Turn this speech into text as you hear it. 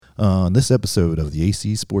On this episode of the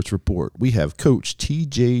AC Sports Report, we have Coach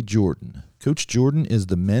T.J. Jordan. Coach Jordan is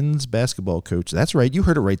the men's basketball coach. That's right, you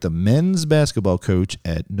heard it right, the men's basketball coach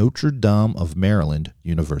at Notre Dame of Maryland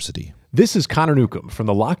University. This is Connor Newcomb from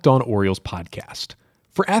the Locked On Orioles podcast.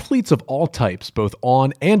 For athletes of all types, both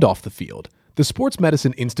on and off the field, the Sports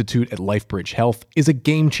Medicine Institute at LifeBridge Health is a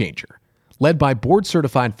game changer. Led by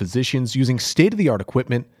board-certified physicians using state-of-the-art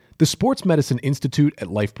equipment, the Sports Medicine Institute at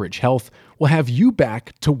LifeBridge Health will have you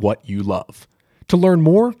back to what you love. To learn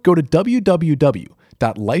more, go to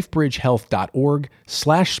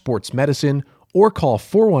www.lifebridgehealth.org/sportsmedicine or call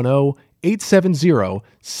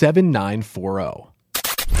 410-870-7940.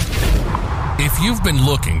 If you've been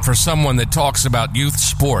looking for someone that talks about youth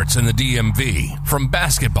sports in the DMV, from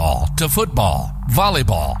basketball to football,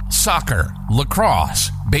 volleyball, soccer,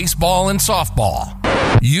 lacrosse, baseball, and softball,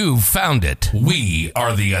 you've found it. We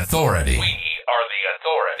are the authority.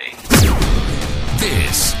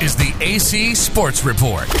 This is the AC Sports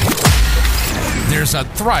Report. There's a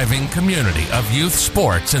thriving community of youth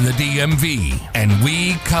sports in the DMV, and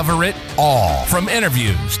we cover it all, from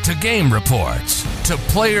interviews to game reports to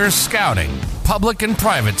players scouting, public and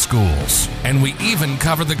private schools, and we even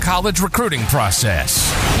cover the college recruiting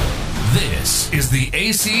process. This is the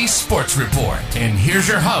AC Sports Report, and here's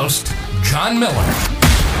your host, John Miller.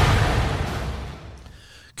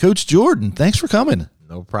 Coach Jordan, thanks for coming.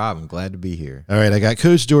 No problem. Glad to be here. All right, I got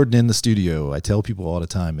Coach Jordan in the studio. I tell people all the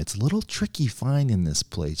time, it's a little tricky finding this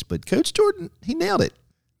place, but Coach Jordan, he nailed it.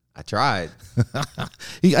 I tried.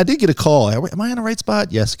 I did get a call. Am I in the right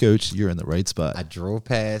spot? Yes, Coach, you're in the right spot. I drove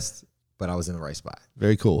past, but I was in the right spot.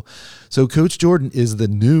 Very cool. So Coach Jordan is the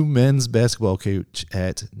new men's basketball coach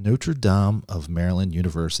at Notre Dame of Maryland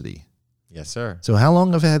University. Yes, sir. So how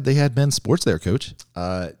long have they had men's sports there, Coach?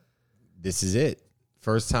 This is it.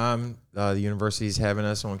 First time the university's having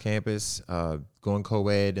us on campus, going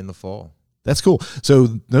co-ed in the fall. That's cool.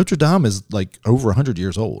 So Notre Dame is like over 100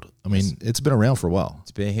 years old. I mean, it's been around for a while. It's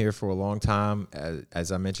been here for a long time.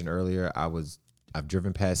 As I mentioned earlier, I've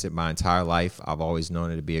driven past it my entire life. I've always known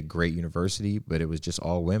it to be a great university, but it was just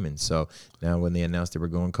all women. So now when they announced that we're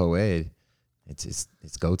going co-ed, it's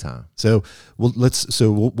go time. So we'll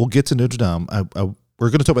get to Notre Dame. We're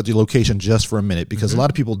going to talk about the location just for a minute because a lot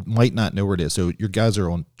of people might not know where it is. So your guys are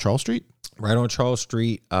on Charles Street? Right on Charles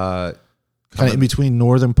Street. Kind of in between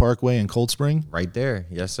Northern Parkway and Cold Spring? Right there.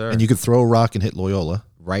 Yes, sir. And you could throw a rock and hit Loyola.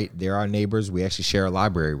 Right. They're our neighbors. We actually share a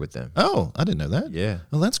library with them. Oh, I didn't know that. Yeah.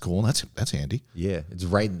 Well, that's cool. That's handy. Yeah. It's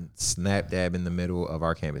right snap dab in the middle of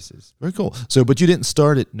our campuses. Very cool. So, but you didn't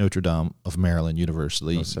start at Notre Dame of Maryland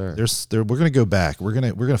University. No, sir. We're going to go back. We're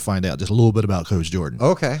going to find out just a little bit about Coach Jordan.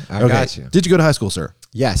 Okay. I got you. Did you go to high school, sir?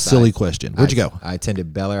 Yes. Silly question. Where'd you go? I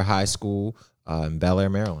attended Bel Air High School in Bel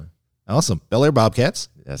Air, Maryland. Awesome. Bel Air Bobcats?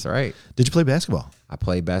 That's right. Did you play basketball? I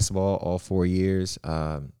played basketball all 4 years.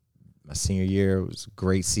 My senior year was a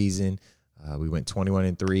great season. We went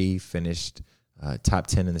 21-3, finished top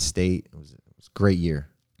 10 in the state. It was a great year.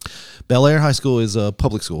 Bel Air High School is a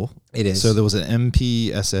public school. It is. So there was an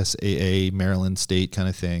MPSSAA, Maryland State kind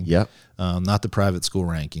of thing. Yep. Not the private school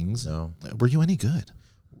rankings. No. Were you any good?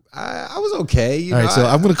 I was okay. All right, so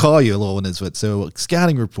I'm going to call you a little in this. So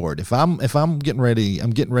scouting report. If I'm getting ready,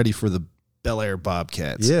 I'm getting ready for the Bel Air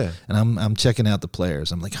Bobcats. Yeah. And I'm checking out the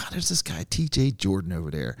players. I'm like, there's this guy T.J. Jordan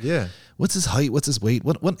over there. Yeah. What's his height? What's his weight?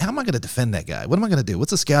 How am I going to defend that guy? What am I going to do?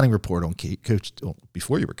 What's the scouting report on Coach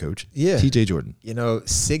before you were coach? Yeah. T.J. Jordan.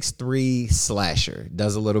 6'3" slasher,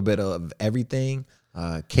 does a little bit of everything.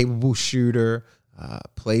 Capable shooter,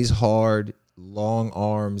 plays hard, long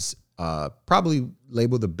arms. Probably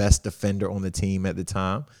labeled the best defender on the team at the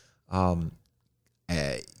time.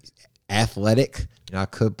 Athletic. I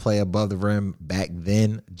could play above the rim back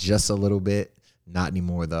then just a little bit. Not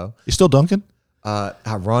anymore, though. You still dunking?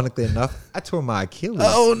 Ironically enough, I tore my Achilles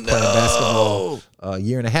playing basketball a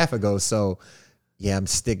year and a half ago. So, yeah, I'm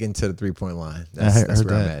sticking to the three-point line. That's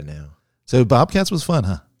where I'm at now. So Bobcats was fun,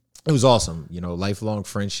 huh? It was awesome. Lifelong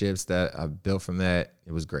friendships that I built from that.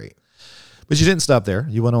 It was great. But you didn't stop there.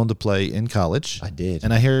 You went on to play in college. I did.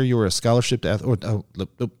 And I hear you were a scholarship athlete.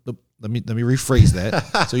 Let me rephrase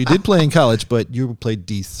that. So you did play in college, but you played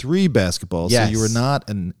D3 basketball. Yes. So you were not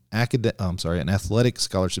an athletic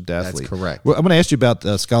scholarship athlete. That's correct. Well, I'm going to ask you about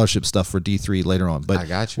the scholarship stuff for D3 later on. But I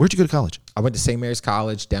got you. Where'd you go to college? I went to St. Mary's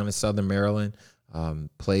College down in Southern Maryland.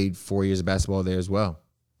 Played 4 years of basketball there as well.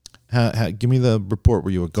 Give me the report. Were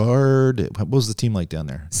you a guard? What was the team like down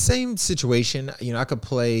there? Same situation. I could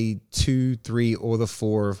play 2, 3, or the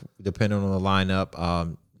 4, depending on the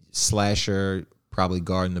lineup. Slasher, probably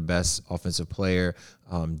guarding the best offensive player.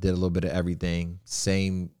 Did a little bit of everything.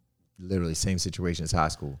 Same literally same situation as high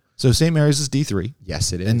school. So St. Mary's is D3.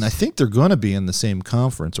 Yes, it is. And I think they're going to be in the same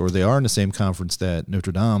conference, or they are in the same conference that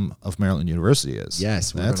Notre Dame of Maryland University is.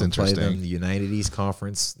 Yes, we're that's going to play interesting. them, the United East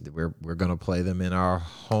Conference. We're going to play them in our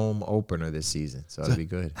home opener this season, so it'll be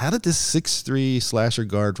good. How did this 6'3" slasher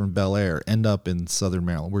guard from Bel Air end up in Southern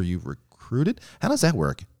Maryland? Were you recruited? How does that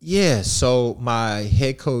work? Yeah, so my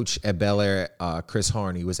head coach at Bel Air, Chris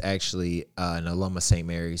Harney, was actually an alum of St.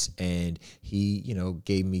 Mary's, and he,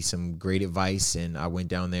 gave me some great advice, and I went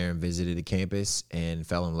down there and visited the campus and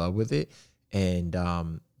fell in love with it, and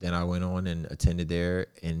then I went on and attended there,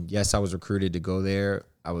 and yes, I was recruited to go there.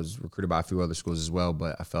 I was recruited by a few other schools as well,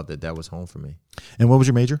 but I felt that was home for me. And what was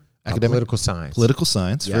your major? Academic? Political science. Political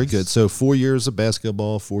science. Yes. Very good. So 4 years of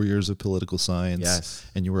basketball, 4 years of political science. Yes.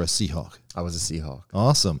 And you were a Seahawk. I was a Seahawk.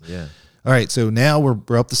 Awesome. Yeah. All right, so now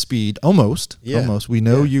we're up to speed. Almost. We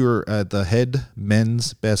know you're the head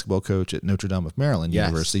men's basketball coach at Notre Dame of Maryland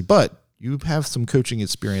University, but you have some coaching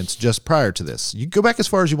experience just prior to this. You go back as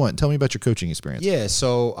far as you want. Tell me about your coaching experience. Yeah,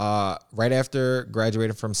 so right after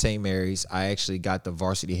graduating from St. Mary's, I actually got the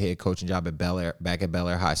varsity head coaching job at back at Bel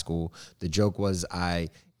Air High School. The joke was I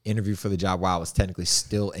interviewed for the job while I was technically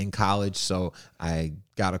still in college, so I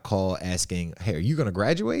got a call asking, hey, are you going to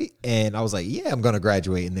graduate? And I was like, yeah, I'm going to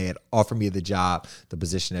graduate, and they had offered me the job, the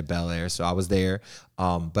position at Bel Air, so I was there,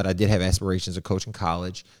 but I did have aspirations of coaching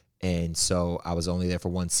college, and so I was only there for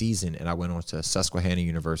one season, and I went on to Susquehanna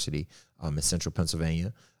University in central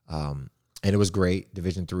Pennsylvania, and it was great.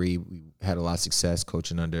 Division III, we had a lot of success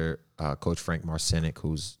coaching under Coach Frank Marcinic,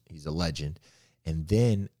 he's a legend, and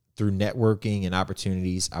then through networking and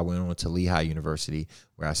opportunities, I went on to Lehigh University,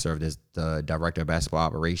 where I served as the director of basketball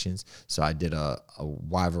operations. So I did a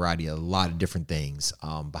wide variety, a lot of different things,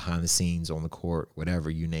 behind the scenes, on the court,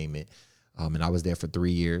 whatever, you name it. And I was there for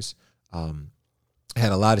 3 years.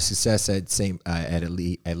 Had a lot of success at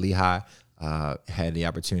Lehigh. Had the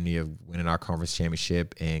opportunity of winning our conference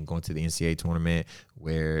championship and going to the NCAA tournament,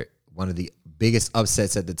 where one of the biggest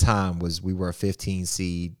upsets at the time was we were a 15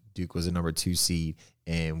 seed. Duke was a number 2 seed,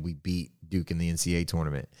 and we beat Duke in the NCAA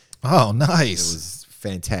tournament. Oh, nice. It was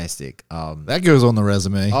fantastic. That goes on the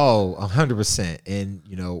resume. Oh, 100%. And,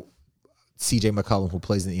 CJ McCollum, who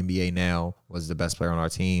plays in the NBA now, was the best player on our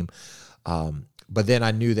team. But then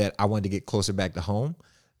I knew that I wanted to get closer back to home.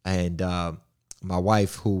 And my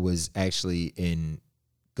wife, who was actually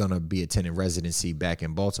going to be attending residency back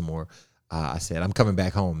in Baltimore, I said, I'm coming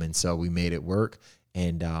back home. And so we made it work.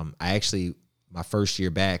 And my first year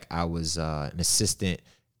back, I was an assistant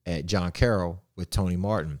at John Carroll with Tony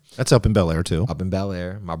Martin. That's up in Bel Air, too. Up in Bel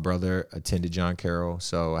Air. My brother attended John Carroll,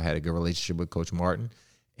 so I had a good relationship with Coach Martin.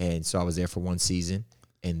 And so I was there for one season.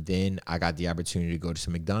 And then I got the opportunity to go to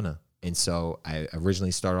McDonough. And so I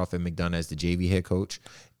originally started off at McDonough as the JV head coach.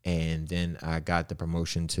 And then I got the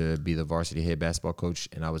promotion to be the varsity head basketball coach.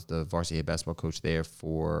 And I was the varsity head basketball coach there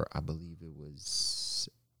for, I believe it was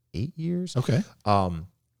 8 years. Okay.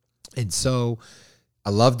 And so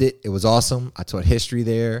I loved it. It was awesome. I taught history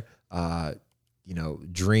there,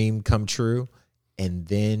 dream come true. And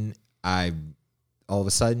then all of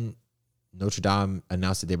a sudden, Notre Dame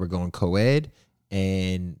announced that they were going co-ed,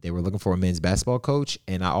 and they were looking for a men's basketball coach.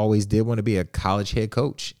 And I always did want to be a college head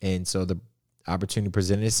coach. And so the opportunity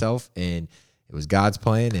presented itself, and it was God's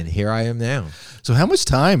plan, and here I am now. So how much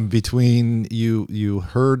time between you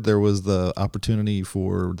heard there was the opportunity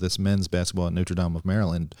for this men's basketball at Notre Dame of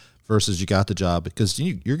Maryland versus you got the job? Because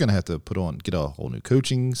you're going to have to get a whole new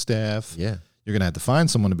coaching staff. Yeah. You're going to have to find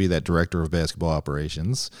someone to be that director of basketball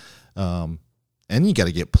operations. And you got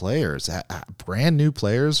to get players, brand new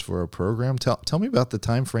players for a program. Tell me about the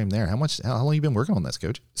time frame there. How long have you been working on this,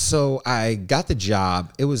 Coach? So I got the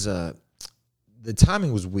job. It was the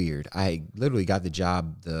timing was weird. I literally got the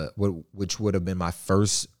job, which would have been my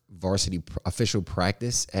first varsity official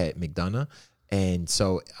practice at McDonough. And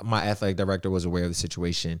so my athletic director was aware of the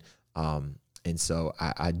situation. And so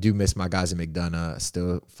I do miss my guys at McDonough. I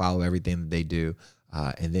still follow everything that they do.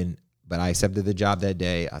 But I accepted the job that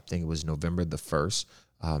day. I think it was November the 1st.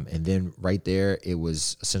 And then right there, it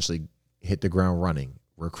was essentially hit the ground running,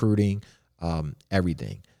 recruiting,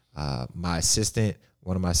 everything.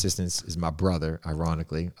 One of my assistants is my brother,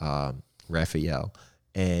 ironically, Raphael.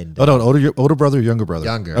 And older brother or younger brother?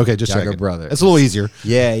 Younger. Okay, just younger checking. brother. That's a little easier.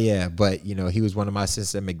 Yeah. But he was one of my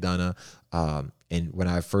assistants at McDonough. And when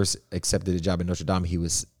I first accepted the job at Notre Dame, he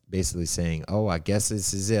was basically saying, "Oh, I guess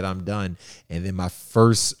this is it. I'm done." And then my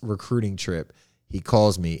first recruiting trip, he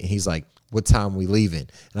calls me and he's like, "What time we leaving?"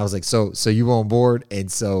 And I was like, "So you on board?"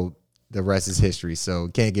 And so the rest is history. So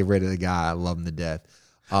can't get rid of the guy. I love him to death.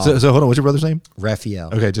 So hold on. What's your brother's name? Raphael.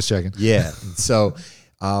 Okay, just checking. Yeah. So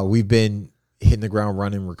we've been hitting the ground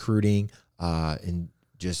running, recruiting, and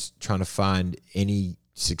just trying to find any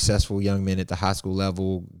successful young men at the high school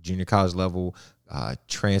level, junior college level,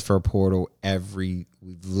 transfer portal.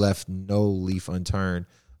 We've left no leaf unturned,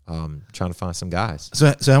 trying to find some guys.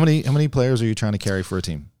 So how many players are you trying to carry for a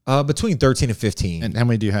team? Between 13 and 15. And how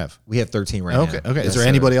many do you have? We have 13 right now. Okay. Yes, Is there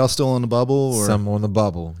anybody else still on the bubble? Or? Some on the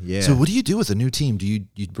bubble, yeah. So what do you do with a new team? Do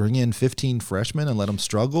you bring in 15 freshmen and let them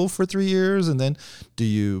struggle for 3 years, and then do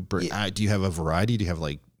you have a variety? Do you have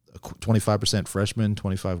like 25% freshmen,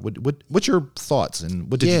 25? What's your thoughts,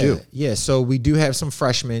 and what did you do? Yeah, so we do have some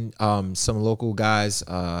freshmen, some local guys.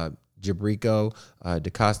 Jabrico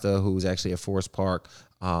DaCosta, who's actually at Forest Park,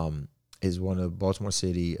 is one of Baltimore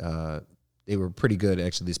City. They were pretty good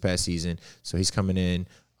actually this past season, so he's coming in.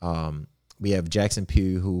 We have Jackson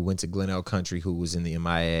Pugh, who went to Glenelg Country, who was in the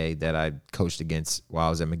MIA that I coached against while I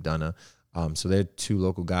was at McDonough. So they're two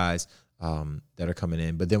local guys that are coming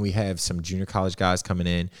in. But then we have some junior college guys coming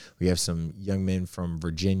in. We have some young men from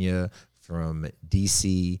Virginia, from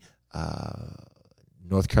D.C.,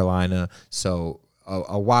 North Carolina. So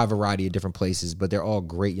a wide variety of different places, but they're all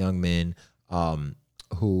great young men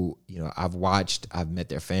who, I've watched. I've met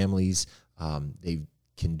their families. They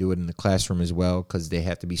can do it in the classroom as well because they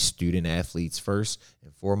have to be student athletes first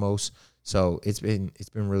and foremost. So it's been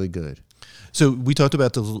really good. So we talked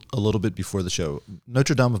about this a little bit before the show.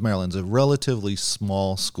 Notre Dame of Maryland's a relatively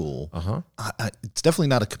small school. It's definitely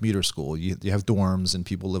not a commuter school. You have dorms and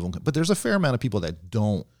people live on, but there's a fair amount of people that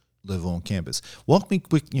don't live on campus. Walk me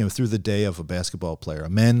quick, through the day of a basketball player, a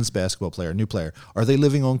men's basketball player, a new player. Are they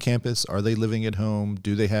living on campus? Are they living at home?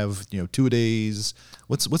 Do they have 2 days?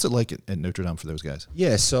 What's it like at Notre Dame for those guys?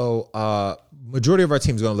 Yeah, so majority of our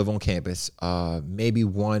team is going to live on campus. Maybe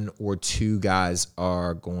 1 or 2 guys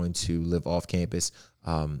are going to live off campus.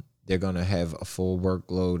 They're going to have a full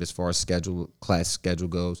workload as far as class schedule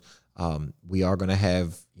goes. We are going to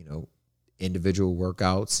have individual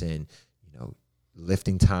workouts and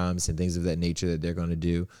lifting times and things of that nature that they're going to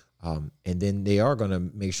do. And then they are going to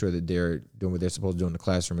make sure that they're doing what they're supposed to do in the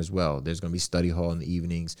classroom as well. There's going to be study hall in the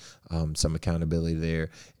evenings, some accountability there.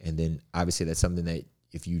 And then obviously that's something that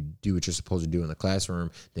if you do what you're supposed to do in the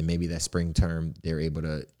classroom, then maybe that spring term, we're able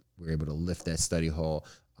to lift that study hall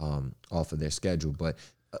off of their schedule. But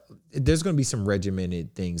there's going to be some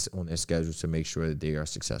regimented things on their schedule to make sure that they are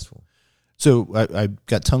successful. So I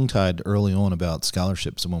got tongue-tied early on about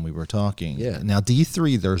scholarships when we were talking. Yeah. Now,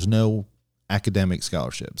 D3, there's no academic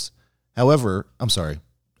scholarships. However, I'm sorry,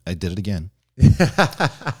 I did it again.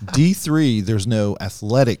 D3, there's no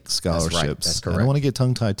athletic scholarships. That's right. That's correct. I don't want to get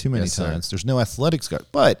tongue-tied too many times. There's no athletic scholarship,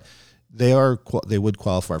 but they would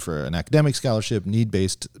qualify for an academic scholarship,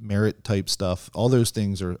 need-based merit type stuff. All those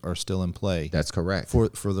things are still in play. That's correct. For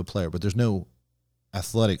the player, but there's no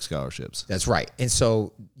athletic scholarships. That's right. And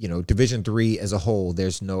so, Division III as a whole,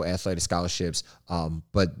 there's no athletic scholarships,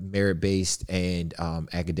 but merit-based and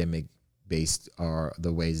academic-based are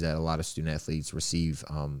the ways that a lot of student athletes receive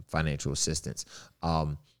financial assistance.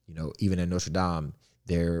 Even at Notre Dame,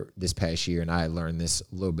 this past year, and I learned this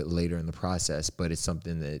a little bit later in the process, but it's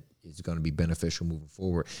something that is going to be beneficial moving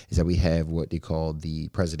forward, is that we have what they call the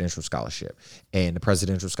Presidential Scholarship. And the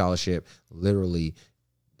Presidential Scholarship literally,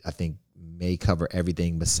 I think, may cover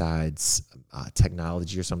everything besides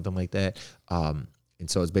technology or something like that. And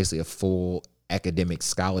so it's basically a full academic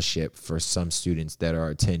scholarship for some students that are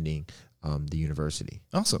attending the university.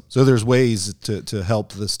 Awesome. So there's ways to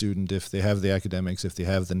help the student if they have the academics, if they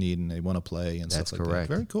have the need and they want to play and That's stuff like correct.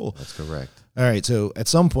 that. Very cool. That's correct. All right. So at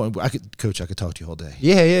some point, I could talk to you all day.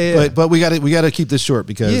 Yeah. But we got to keep this short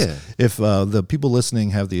because Yeah. if the people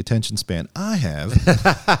listening have the attention span I have,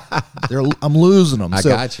 I'm losing them. I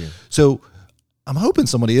got you. So I'm hoping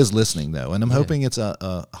somebody is listening though, and I'm hoping it's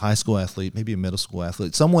a high school athlete, maybe a middle school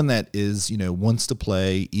athlete, someone that is wants to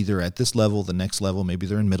play either at this level, the next level. Maybe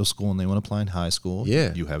they're in middle school and they want to play in high school.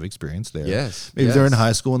 Yeah. You have experience there. Yes. Maybe Yes. they're in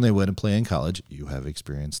high school and they want to play in college. You have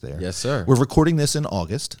experience there. Yes, sir. We're recording this in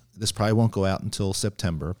August. This probably won't go out until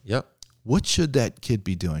September. Yep. What should that kid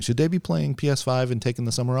be doing? Should they be playing PS5 and taking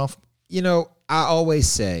the summer off? I always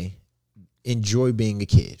say enjoy being a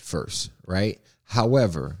kid first, right?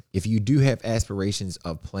 However, if you do have aspirations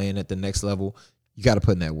of playing at the next level, you got to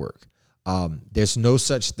put in that work. There's no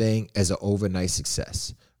such thing as an overnight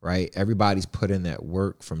success, right? Everybody's put in that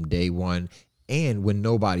work from day one and when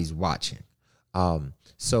nobody's watching.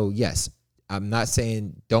 So yes, I'm not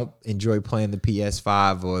saying don't enjoy playing the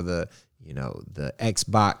PS5 or the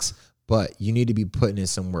Xbox, but you need to be putting in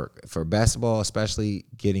some work. For basketball, especially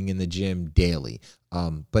getting in the gym daily.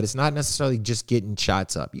 But it's not necessarily just getting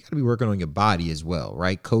shots up. You got to be working on your body as well,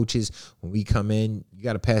 right? Coaches, when we come in, you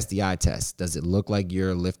got to pass the eye test. Does it look like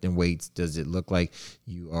you're lifting weights? Does it look like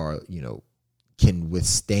you are, can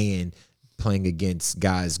withstand playing against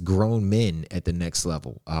guys, grown men at the next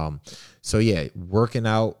level? So yeah, working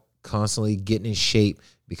out, constantly getting in shape,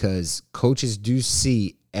 because coaches do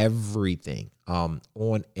see everything on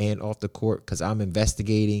and off the court, because I'm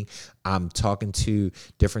investigating, I'm talking to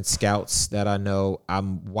different scouts that I know,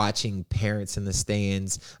 I'm watching parents in the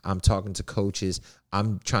stands, I'm talking to coaches,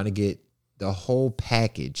 I'm trying to get the whole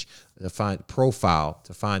package, to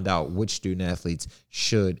find out which student athletes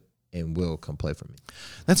should and will come play for me.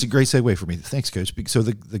 That's a great segue for me. Thanks, Coach. So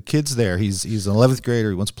the kid's there. He's an 11th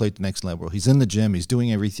grader. He wants to play at the next level. He's in the gym. He's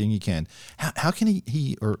doing everything he can. How can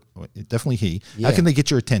he definitely he? Yeah. How can they get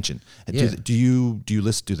your attention? Yeah. Do you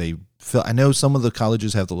listen? Do they fill? I know some of the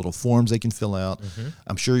colleges have the little forms they can fill out. Mm-hmm.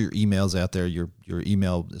 I'm sure your email's out there. Your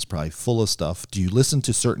email is probably full of stuff. Do you listen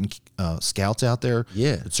to certain scouts out there?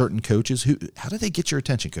 Yeah. Certain coaches. How do they get your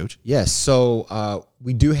attention, Coach? Yes. So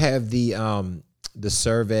we do have the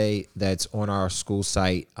survey that's on our school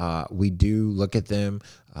site. We do look at them.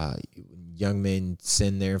 Young men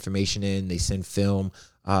send their information in. They send film.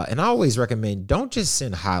 And I always recommend, don't just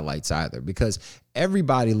send highlights either, because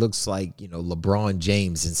everybody looks like, LeBron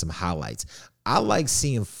James in some highlights. I like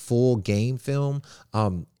seeing full game film.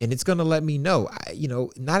 And it's going to let me know,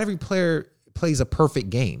 not every player plays a perfect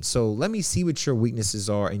game. So let me see what your weaknesses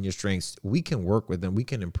are and your strengths. We can work with them. We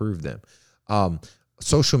can improve them.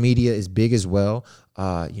 Social media is big as well.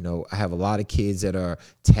 I have a lot of kids that are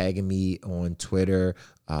tagging me on Twitter,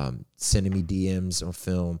 sending me DMs on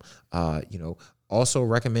film, also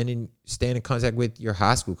recommending staying in contact with your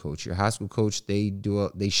high school coach. Your high school coach, they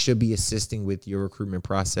should be assisting with your recruitment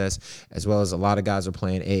process, as well as a lot of guys are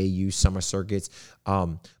playing AAU summer circuits.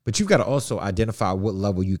 But you've got to also identify what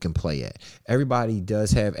level you can play at. Everybody does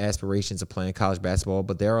have aspirations of playing college basketball,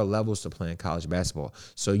 but there are levels to playing college basketball.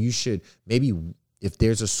 So you should maybe, if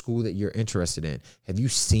there's a school that you're interested in, have you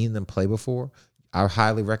seen them play before? I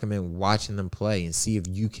highly recommend watching them play and see if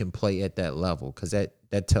you can play at that level, because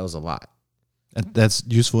that tells a lot. That's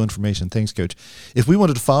useful information. Thanks, Coach. If we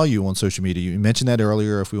wanted to follow you on social media, you mentioned that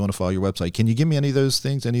earlier, if we want to follow your website, can you give me any of those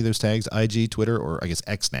things, any of those tags, IG, Twitter, or I guess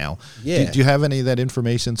X now? Yeah. Do you have any of that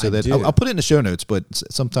information? So I'll put it in the show notes, but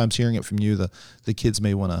sometimes hearing it from you, the kids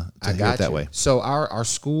may want to hear it that way. So our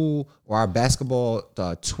school or our basketball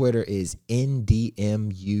Twitter is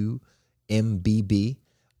NDMUMBB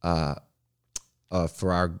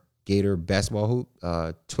for our Gator basketball hoop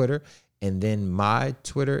Twitter. And then my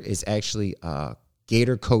Twitter is actually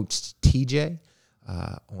Gator Coach TJ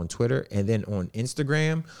on Twitter. And then on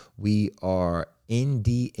Instagram, we are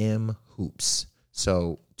NDM Hoops.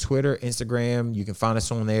 So Twitter, Instagram, you can find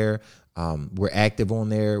us on there. We're active on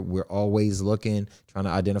there. We're always looking, trying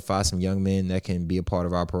to identify some young men that can be a part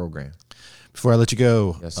of our program. Before I let you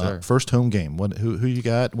go, yes, sir. First home game. Who you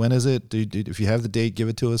got? When is it? If you have the date, give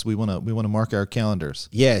it to us. We want to mark our calendars.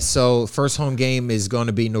 Yeah. So first home game is going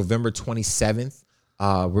to be November 27th.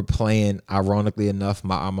 We're playing, ironically enough,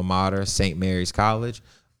 my alma mater, St. Mary's College.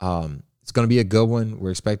 It's going to be a good one.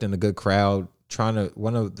 We're expecting a good crowd.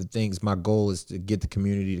 One of the things, my goal is to get the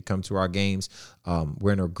community to come to our games.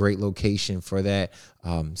 We're in a great location for that.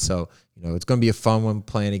 So it's going to be a fun one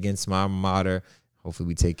playing against my alma mater. Hopefully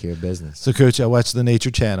we take care of business. So, Coach, I watched the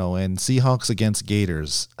Nature Channel and Seahawks against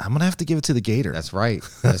Gators. I'm going to have to give it to the Gator. That's right.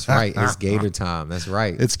 That's right. It's Gator time. That's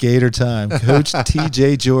right. It's Gator time. Coach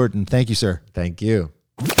TJ Jordan, thank you, sir. Thank you.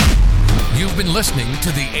 You've been listening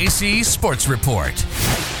to the AC Sports Report.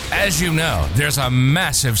 As you know, there's a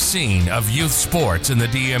massive scene of youth sports in the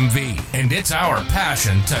DMV, and it's our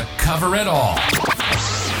passion to cover it all.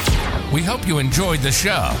 We hope you enjoyed the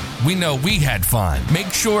show. We know we had fun.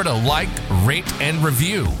 Make sure to like, rate, and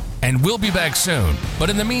review. And we'll be back soon. But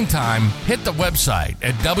in the meantime, hit the website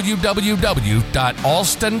at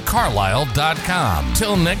www.alstoncarlisle.com.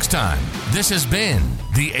 Till next time, this has been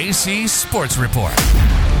the AC Sports Report.